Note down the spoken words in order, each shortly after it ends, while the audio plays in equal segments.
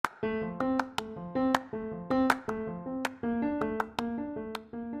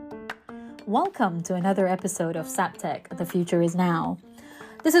Welcome to another episode of SapTech, The Future is Now.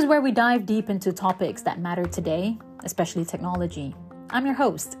 This is where we dive deep into topics that matter today, especially technology. I'm your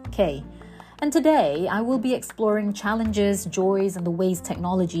host, Kay, and today I will be exploring challenges, joys, and the ways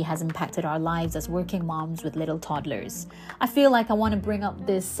technology has impacted our lives as working moms with little toddlers. I feel like I want to bring up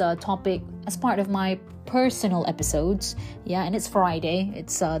this topic as part of my personal episodes. And it's Friday,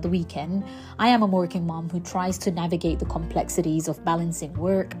 it's the weekend. I am a working mom who tries to navigate the complexities of balancing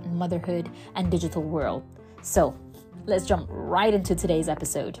work, motherhood, and digital world. So let's jump right into today's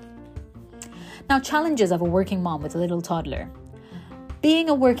episode. Now, challenges of a working mom with a little toddler. Being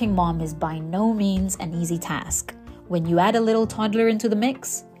a working mom is by no means an easy task. When you add a little toddler into the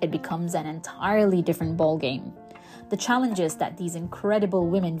mix, it becomes an entirely different ballgame. The challenges that these incredible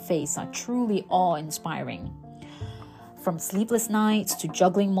women face are truly awe-inspiring. From sleepless nights to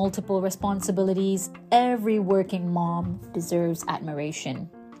juggling multiple responsibilities, every working mom deserves admiration.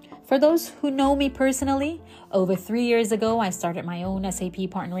 For those who know me personally, over 3 years ago, I started my own SAP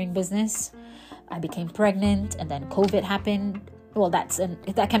partnering business. I became pregnant and then COVID happened. Well, that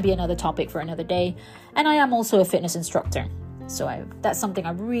can be another topic for another day. And I am also a fitness instructor. So that's something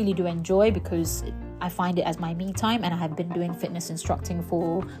I really do enjoy because I find it as my me time, and I have been doing fitness instructing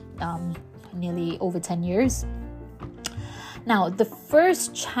for nearly over 10 years. Now, the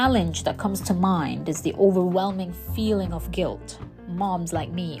first challenge that comes to mind is the overwhelming feeling of guilt. Moms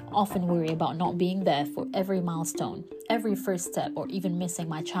like me often worry about not being there for every milestone, every first step, or even missing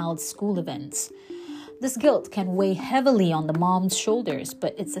my child's school events. This guilt can weigh heavily on the mom's shoulders,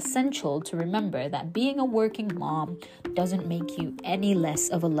 but it's essential to remember that being a working mom doesn't make you any less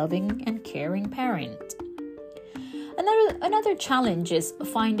of a loving and caring parent. Another challenge is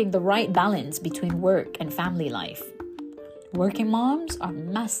finding the right balance between work and family life. Working moms are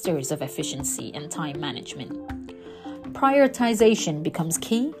masters of efficiency and time management. Prioritization becomes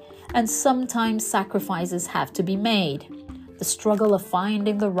key, and sometimes sacrifices have to be made. The struggle of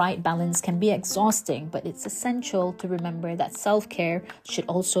finding the right balance can be exhausting, but it's essential to remember that self-care should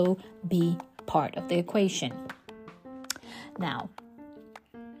also be part of the equation. Now,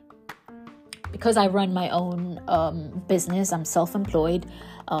 because I run my own business, I'm self-employed.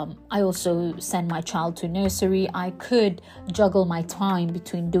 I also send my child to nursery. I could juggle my time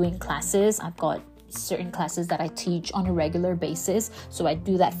between doing classes. I've got certain classes that I teach on a regular basis, so I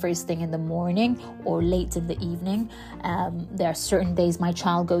do that first thing in the morning or late in the evening. There are certain days my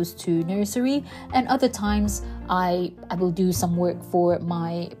child goes to nursery, and other times I will do some work for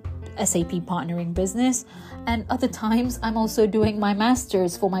my SAP partnering business, and other times I'm also doing my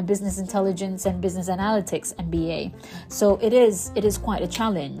master's for my business intelligence and business analytics MBA. So it is quite a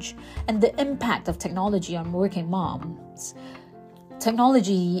challenge. And the impact of technology on working moms.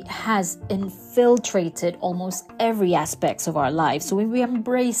 Technology has infiltrated almost every aspect of our lives, so we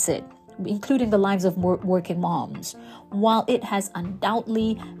embrace it, including the lives of working moms. While it has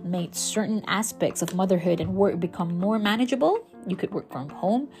undoubtedly made certain aspects of motherhood and work become more manageable, you could work from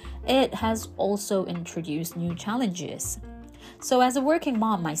home, it has also introduced new challenges. So as a working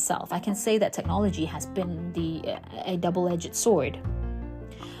mom myself, I can say that technology has been a double-edged sword.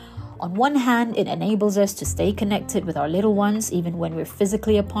 On one hand, it enables us to stay connected with our little ones even when we're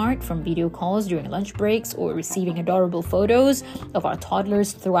physically apart, from video calls during lunch breaks or receiving adorable photos of our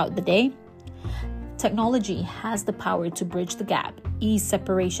toddlers throughout the day. Technology has the power to bridge the gap, ease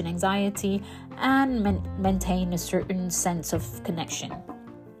separation anxiety, and maintain a certain sense of connection.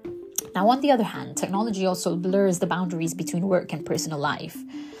 Now, on the other hand, technology also blurs the boundaries between work and personal life.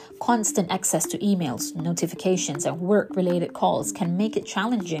 Constant access to emails, notifications, and work-related calls can make it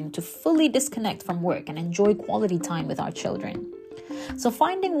challenging to fully disconnect from work and enjoy quality time with our children. So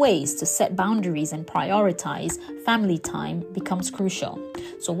finding ways to set boundaries and prioritize family time becomes crucial.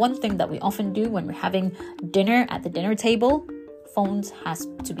 So one thing that we often do when we're having dinner at the dinner table, phones has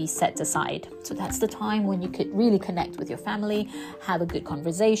to be set aside. So that's the time when you could really connect with your family, have a good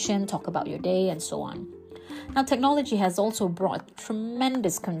conversation, talk about your day, and so on. Now, technology has also brought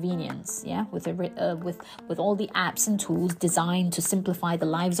tremendous convenience, with all the apps and tools designed to simplify the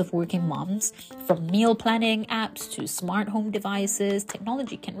lives of working moms. From meal planning apps to smart home devices,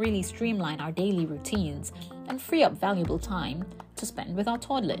 technology can really streamline our daily routines and free up valuable time to spend with our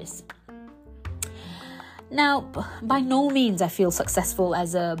toddlers. Now, by no means I feel successful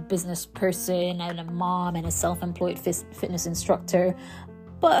as a business person and a mom and a self-employed fitness instructor,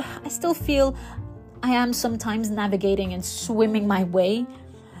 but I still feel I am sometimes navigating and swimming my way.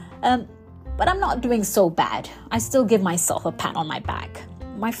 But I'm not doing so bad. I still give myself a pat on my back.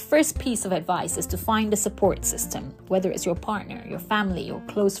 my first piece of advice is to find a support system, whether it's your partner, your family, or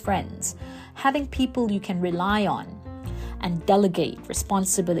close friends. Having people you can rely on and delegate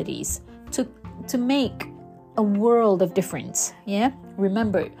responsibilities to make a world of difference. Yeah?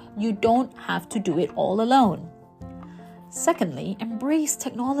 Remember, you don't have to do it all alone. Secondly, embrace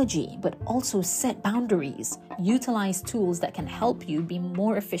technology, but also set boundaries. Utilize tools that can help you be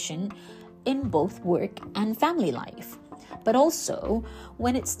more efficient in both work and family life. But also,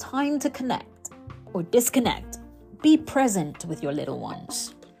 when it's time to connect or disconnect, be present with your little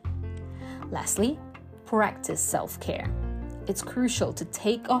ones. Lastly, practice self-care. It's crucial to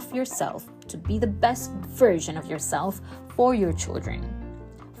take off yourself to be the best version of yourself for your children.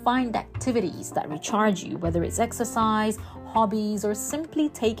 Find activities that recharge you, whether it's exercise, hobbies, or simply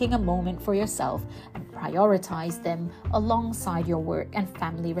taking a moment for yourself, and prioritize them alongside your work and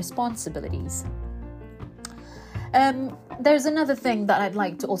family responsibilities. There's another thing that I'd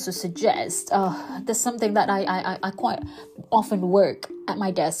like to also suggest. There's something that I quite often work at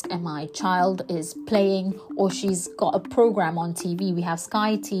my desk and my child is playing, or she's got a program on TV. We have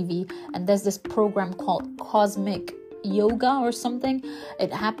Sky TV, and there's this program called Cosmic Yoga or something.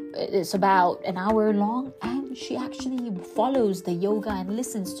 It's about an hour long, and she actually follows the yoga and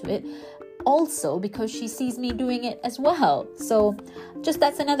listens to it also because she sees me doing it as well. So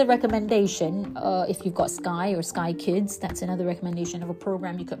that's another recommendation. If you've got Sky or Sky Kids, that's another recommendation of a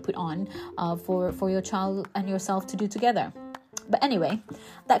program you could put on for your child and yourself to do together. But anyway,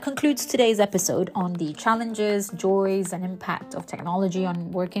 that concludes today's episode on the challenges, joys, and impact of technology on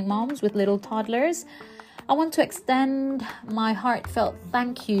working moms with little toddlers. I want to extend my heartfelt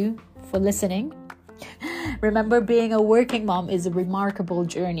thank you for listening. Remember, being a working mom is a remarkable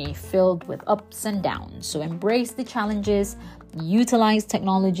journey filled with ups and downs. So embrace the challenges, utilize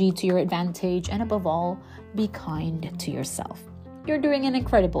technology to your advantage, and above all, be kind to yourself. You're doing an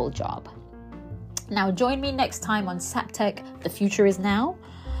incredible job. Now join me next time on SapTech, The Future is Now,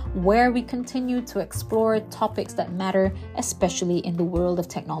 where we continue to explore topics that matter, especially in the world of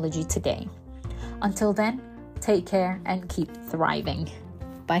technology today. Until then, take care and keep thriving.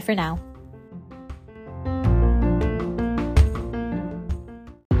 Bye for now.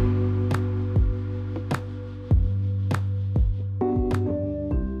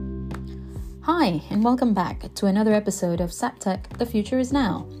 Hi, and welcome back to another episode of SapTech, The Future is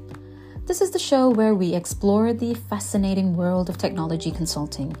Now. This is the show where we explore the fascinating world of technology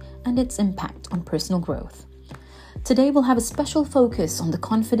consulting and its impact on personal growth. Today, we'll have a special focus on the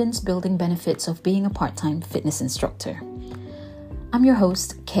confidence-building benefits of being a part-time fitness instructor. I'm your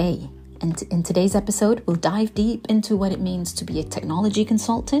host, Kay, and in today's episode, we'll dive deep into what it means to be a technology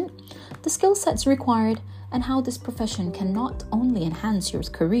consultant, the skill sets required, and how this profession can not only enhance your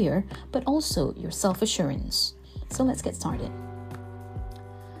career, but also your self-assurance. So let's get started.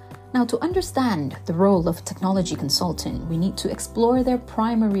 Now, to understand the role of a technology consultant, we need to explore their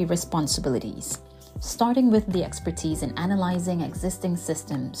primary responsibilities, starting with the expertise in analyzing existing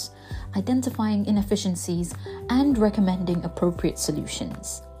systems, identifying inefficiencies, and recommending appropriate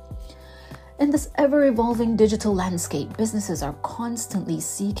solutions. In this ever-evolving digital landscape, businesses are constantly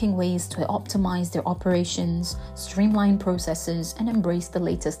seeking ways to optimize their operations, streamline processes, and embrace the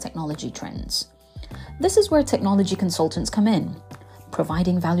latest technology trends. This is where technology consultants come in,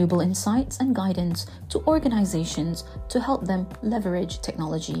 providing valuable insights and guidance to organizations to help them leverage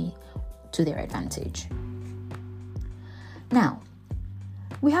technology to their advantage. Now,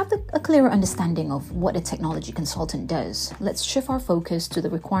 we have a clearer understanding of what a technology consultant does. Let's shift our focus to the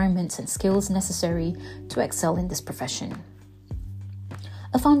requirements and skills necessary to excel in this profession.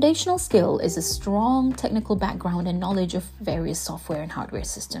 A foundational skill is a strong technical background and knowledge of various software and hardware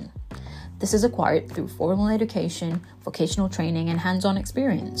systems. This is acquired through formal education, vocational training, and hands-on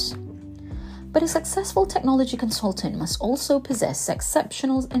experience. But a successful technology consultant must also possess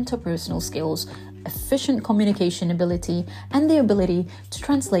exceptional interpersonal skills, efficient communication ability, and the ability to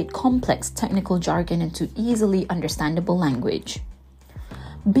translate complex technical jargon into easily understandable language.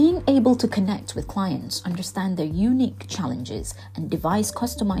 Being able to connect with clients, understand their unique challenges, and devise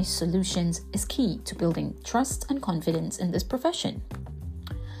customized solutions is key to building trust and confidence in this profession.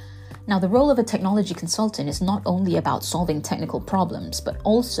 Now, the role of a technology consultant is not only about solving technical problems, but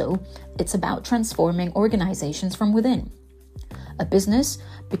also it's about transforming organizations from within. A business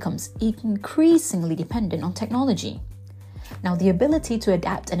becomes increasingly dependent on technology. Now, the ability to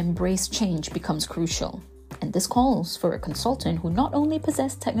adapt and embrace change becomes crucial. And this calls for a consultant who not only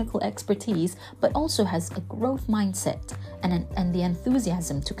possesses technical expertise, but also has a growth mindset and the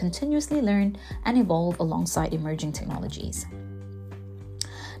enthusiasm to continuously learn and evolve alongside emerging technologies.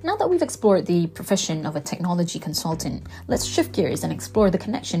 Now that we've explored the profession of a technology consultant, let's shift gears and explore the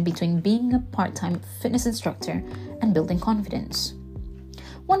connection between being a part-time fitness instructor and building confidence.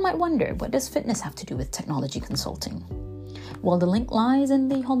 One might wonder, what does fitness have to do with technology consulting? Well, the link lies in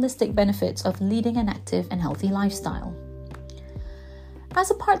the holistic benefits of leading an active and healthy lifestyle. As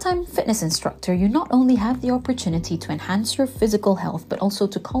a part-time fitness instructor, you not only have the opportunity to enhance your physical health, but also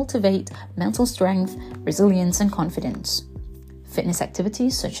to cultivate mental strength, resilience, and confidence. Fitness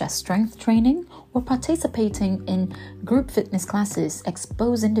activities such as strength training or participating in group fitness classes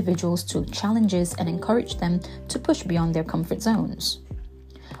expose individuals to challenges and encourage them to push beyond their comfort zones.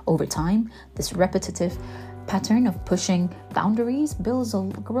 Over time, this repetitive pattern of pushing boundaries builds a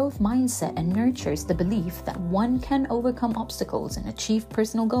growth mindset and nurtures the belief that one can overcome obstacles and achieve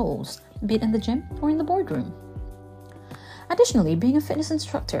personal goals, be it in the gym or in the boardroom. Additionally, being a fitness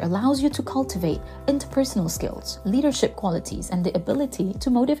instructor allows you to cultivate interpersonal skills, leadership qualities, and the ability to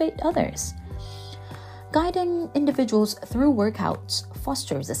motivate others. Guiding individuals through workouts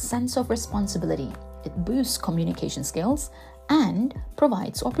fosters a sense of responsibility. It boosts communication skills and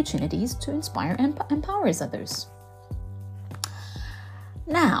provides opportunities to inspire and empowers others.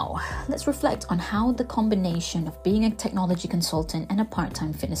 Now, let's reflect on how the combination of being a technology consultant and a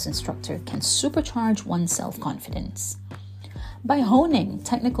part-time fitness instructor can supercharge one's self-confidence. By honing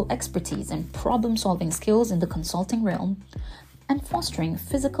technical expertise and problem-solving skills in the consulting realm and fostering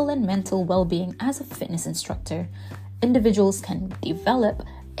physical and mental well-being as a fitness instructor, individuals can develop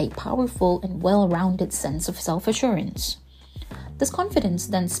a powerful and well-rounded sense of self-assurance. This confidence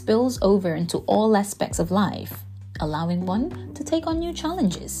then spills over into all aspects of life, allowing one to take on new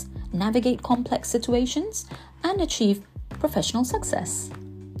challenges, navigate complex situations, and achieve professional success.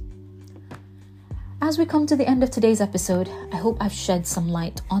 As we come to the end of today's episode, I hope I've shed some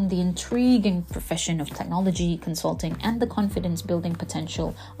light on the intriguing profession of technology consulting and the confidence-building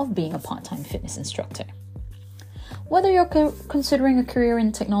potential of being a part-time fitness instructor. Whether you're considering a career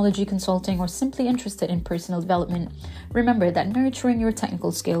in technology consulting or simply interested in personal development, remember that nurturing your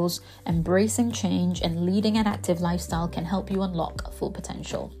technical skills, embracing change, and leading an active lifestyle can help you unlock full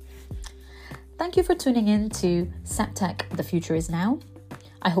potential. Thank you for tuning in to SAPTech, The Future Is Now.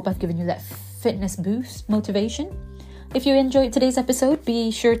 I hope I've given you that fitness boost motivation. If you enjoyed today's episode, be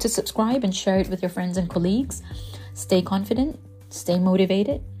sure to subscribe and share it with your friends and colleagues. Stay confident, stay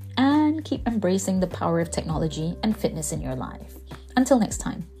motivated, and keep embracing the power of technology and fitness in your life. Until next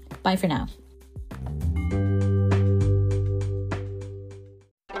time, bye for now.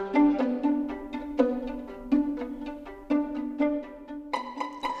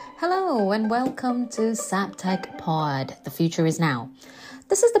 Hello and welcome to SAPTech Pod. The Future Is Now.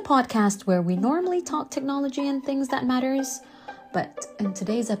 This is the podcast where we normally talk technology and things that matters, but in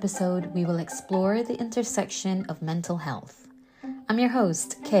today's episode, we will explore the intersection of mental health. I'm your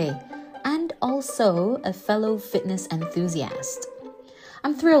host, Kay, and also a fellow fitness enthusiast.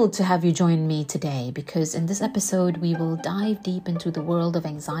 I'm thrilled to have you join me today because in this episode, we will dive deep into the world of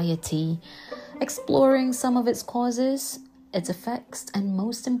anxiety, exploring some of its causes, its effects, and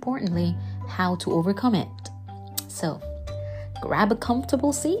most importantly, how to overcome it. So, grab a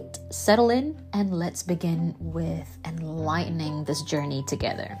comfortable seat, settle in, and let's begin with enlightening this journey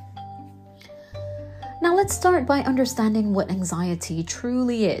together. Now let's start by understanding what anxiety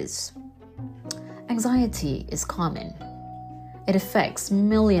truly is. Anxiety is common. It affects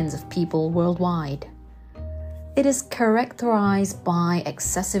millions of people worldwide. It is characterized by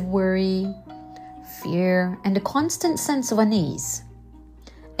excessive worry, fear, and a constant sense of unease.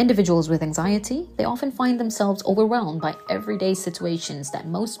 Individuals with anxiety, they often find themselves overwhelmed by everyday situations that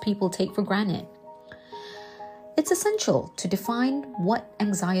most people take for granted. It's essential to define what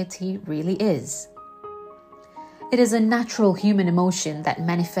anxiety really is. It is a natural human emotion that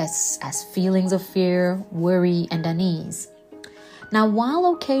manifests as feelings of fear, worry, and unease. Now,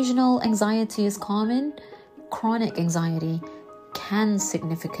 while occasional anxiety is common, chronic anxiety can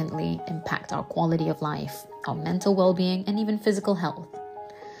significantly impact our quality of life, our mental well-being, and even physical health.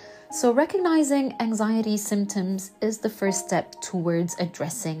 So recognizing anxiety symptoms is the first step towards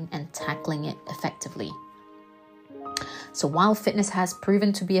addressing and tackling it effectively. So while fitness has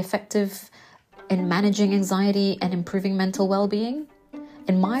proven to be effective in managing anxiety and improving mental well-being,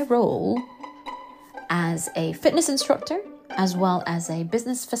 in my role as a fitness instructor, as well as a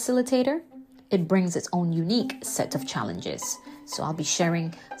business facilitator, it brings its own unique set of challenges. So I'll be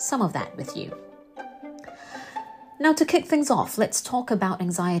sharing some of that with you. Now, to kick things off, let's talk about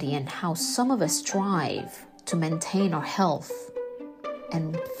anxiety and how some of us strive to maintain our health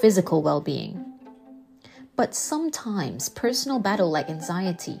and physical well-being. But sometimes personal battle like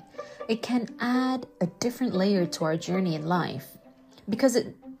anxiety, it can add a different layer to our journey in life because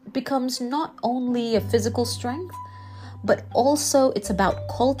it becomes not only a physical strength, but also it's about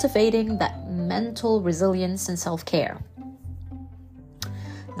cultivating that mental resilience and self-care.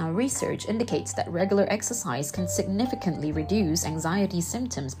 Now, research indicates that regular exercise can significantly reduce anxiety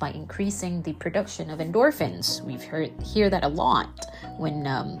symptoms by increasing the production of endorphins. We hear that a lot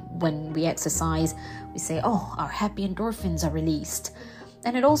when we exercise. We say, "Oh, our happy endorphins are released,"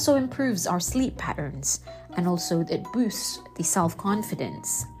 and it also improves our sleep patterns, and also it boosts the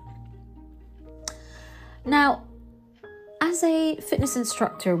self-confidence. Now, as a fitness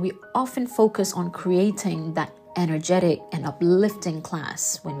instructor, we often focus on creating that energetic and uplifting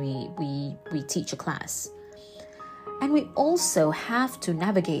class when we teach a class. And we also have to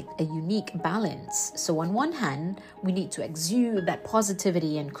navigate a unique balance. So on one hand, we need to exude that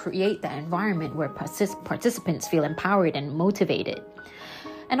positivity and create that environment where participants feel empowered and motivated.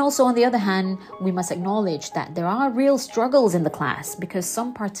 And also on the other hand, we must acknowledge that there are real struggles in the class because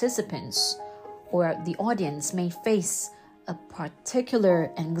some participants or the audience may face a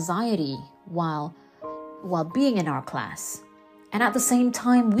particular anxiety while being in our class. And at the same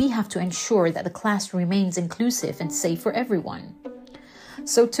time, we have to ensure that the class remains inclusive and safe for everyone.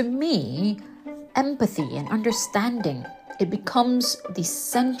 So to me, empathy and understanding, it becomes the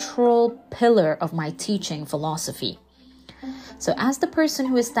central pillar of my teaching philosophy. So as the person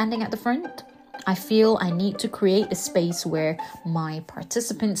who is standing at the front, I feel I need to create a space where my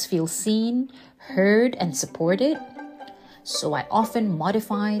participants feel seen, heard, and supported. So I often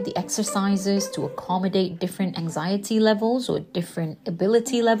modify the exercises to accommodate different anxiety levels or different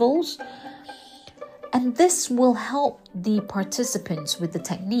ability levels. And this will help the participants with the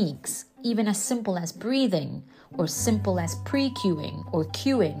techniques, even as simple as breathing or simple as pre-cueing or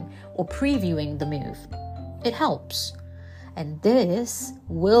cueing or previewing the move. It helps. And this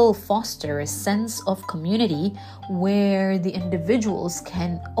will foster a sense of community where the individuals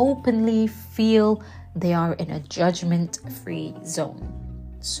can openly feel they are in a judgment-free zone.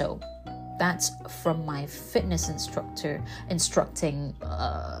 So that's from my fitness instructing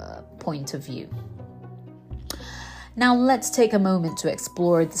point of view. Now let's take a moment to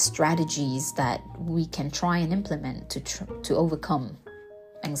explore the strategies that we can try and implement to overcome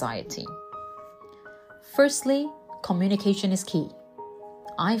anxiety. Firstly, communication is key.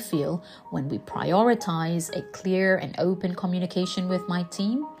 I feel when we prioritize a clear and open communication with my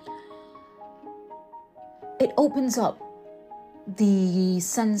team, it opens up the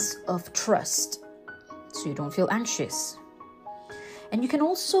sense of trust so you don't feel anxious. And you can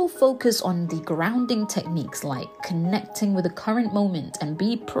also focus on the grounding techniques like connecting with the current moment and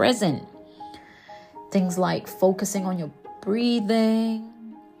be present. Things like focusing on your breathing,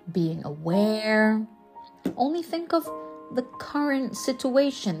 being aware. Only think of the current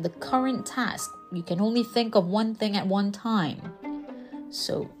situation, the current task. You can only think of one thing at one time.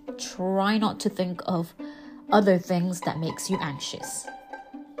 So try not to think of other things that makes you anxious.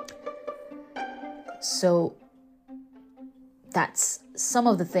 So that's some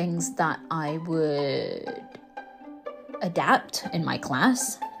of the things that I would adapt in my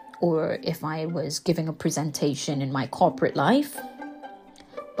class, or if I was giving a presentation in my corporate life.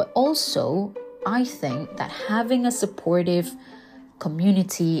 But also, I think that having a supportive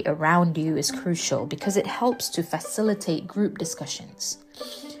community around you is crucial because it helps to facilitate group discussions.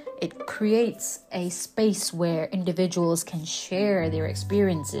 It creates a space where individuals can share their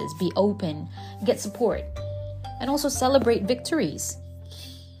experiences, be open, get support, and also celebrate victories.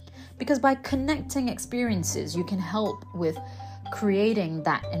 Because by connecting experiences, you can help with creating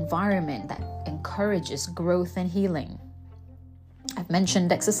that environment that encourages growth and healing. I've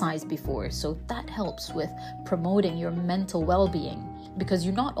mentioned exercise before, so that helps with promoting your mental well-being because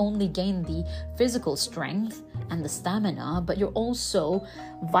you not only gain the physical strength and the stamina, but you're also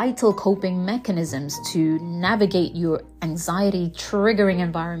vital coping mechanisms to navigate your anxiety triggering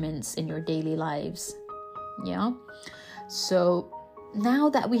environments in your daily lives. Yeah. So now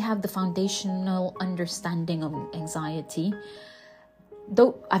that we have the foundational understanding of anxiety,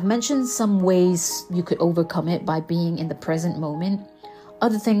 though I've mentioned some ways you could overcome it by being in the present moment,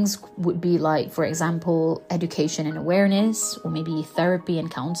 other things would be like, for example, education and awareness, or maybe therapy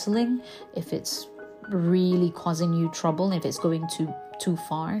and counseling if it's really causing you trouble, if it's going too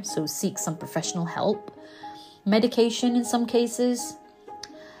far. So seek some professional help. Medication in some cases.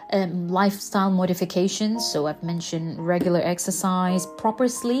 Lifestyle modifications. So I've mentioned regular exercise, proper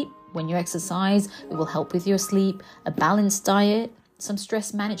sleep. When you exercise, it will help with your sleep. A balanced diet. Some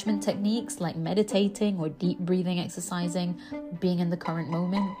stress management techniques like meditating or deep breathing exercising, being in the current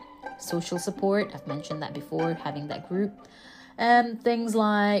moment. Social support, I've mentioned that before, having that group. Things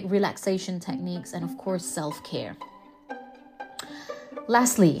like relaxation techniques and of course self-care.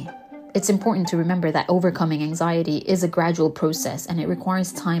 Lastly, it's important to remember that overcoming anxiety is a gradual process and it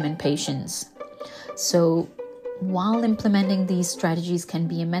requires time and patience. So, while implementing these strategies can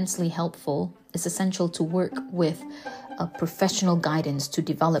be immensely helpful, it's essential to work with a professional guidance to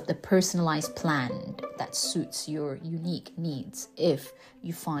develop the personalized plan that suits your unique needs if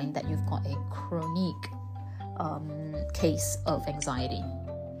you find that you've got a chronic case of anxiety.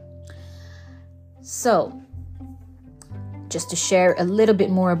 So, just to share a little bit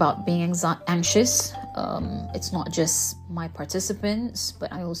more about being anxious, it's not just my participants,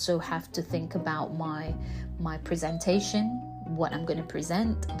 but I also have to think about my presentation, what I'm going to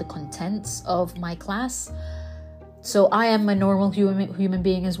present, the contents of my class. So I am a normal human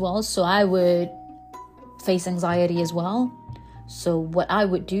being as well, so I would face anxiety as well. So what I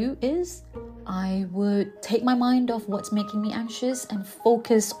would do is I would take my mind off what's making me anxious and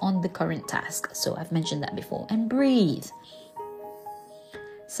focus on the current task. So I've mentioned that before, and breathe.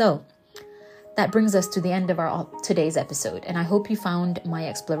 So that brings us to the end of our today's episode, and I hope you found my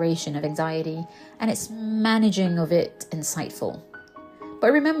exploration of anxiety and its managing of it insightful.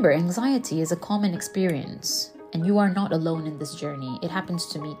 But remember, anxiety is a common experience, and you are not alone in this journey. It happens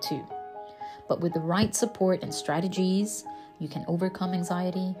to me too. But with the right support and strategies, you can overcome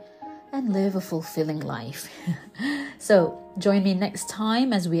anxiety and live a fulfilling life. So join me next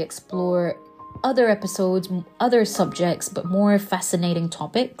time as we explore other episodes, other subjects, but more fascinating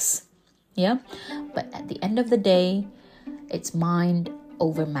topics. Yeah. But at the end of the day, it's mind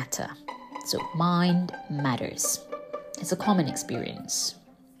over matter. So mind matters. It's a common experience.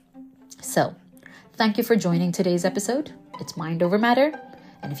 So thank you for joining today's episode. It's Mind Over Matter.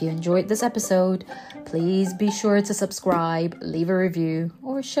 And if you enjoyed this episode, please be sure to subscribe, leave a review,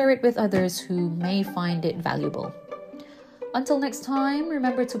 or share it with others who may find it valuable. Until next time,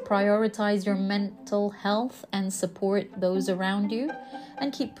 remember to prioritize your mental health and support those around you,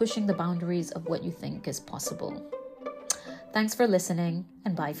 and keep pushing the boundaries of what you think is possible. Thanks for listening,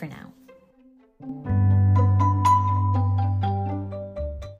 and bye for now.